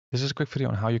This is a quick video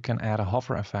on how you can add a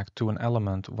hover effect to an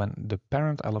element when the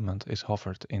parent element is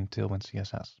hovered in Tailwind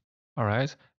CSS. All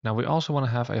right, now we also want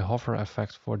to have a hover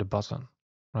effect for the button.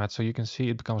 All right, so you can see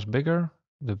it becomes bigger,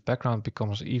 the background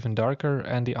becomes even darker,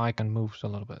 and the icon moves a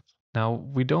little bit. Now,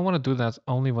 we don't want to do that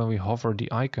only when we hover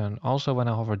the icon. Also, when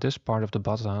I hover this part of the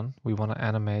button, we want to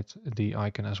animate the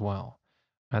icon as well.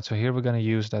 All right, so here we're going to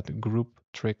use that group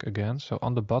trick again. So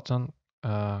on the button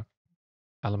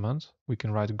element, we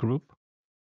can write group.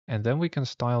 And then we can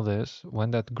style this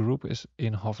when that group is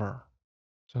in hover.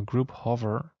 So group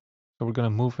hover. So we're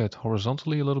going to move it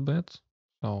horizontally a little bit.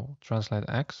 So translate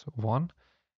X, 1.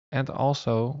 And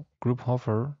also group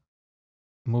hover,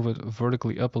 move it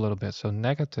vertically up a little bit. So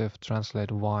negative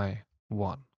translate Y,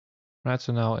 1. Right,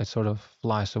 so now it sort of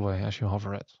flies away as you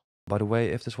hover it. By the way,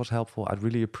 if this was helpful, I'd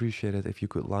really appreciate it if you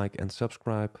could like and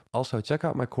subscribe. Also, check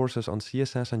out my courses on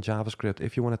CSS and JavaScript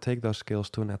if you want to take those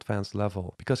skills to an advanced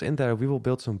level. Because in there, we will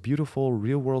build some beautiful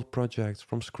real-world projects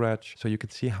from scratch so you can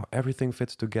see how everything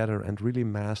fits together and really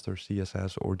master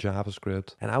CSS or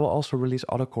JavaScript. And I will also release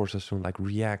other courses soon like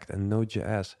React and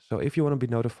Node.js. So if you want to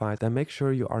be notified, then make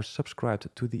sure you are subscribed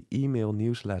to the email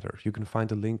newsletter. You can find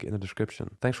the link in the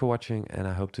description. Thanks for watching and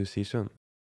I hope to see you soon.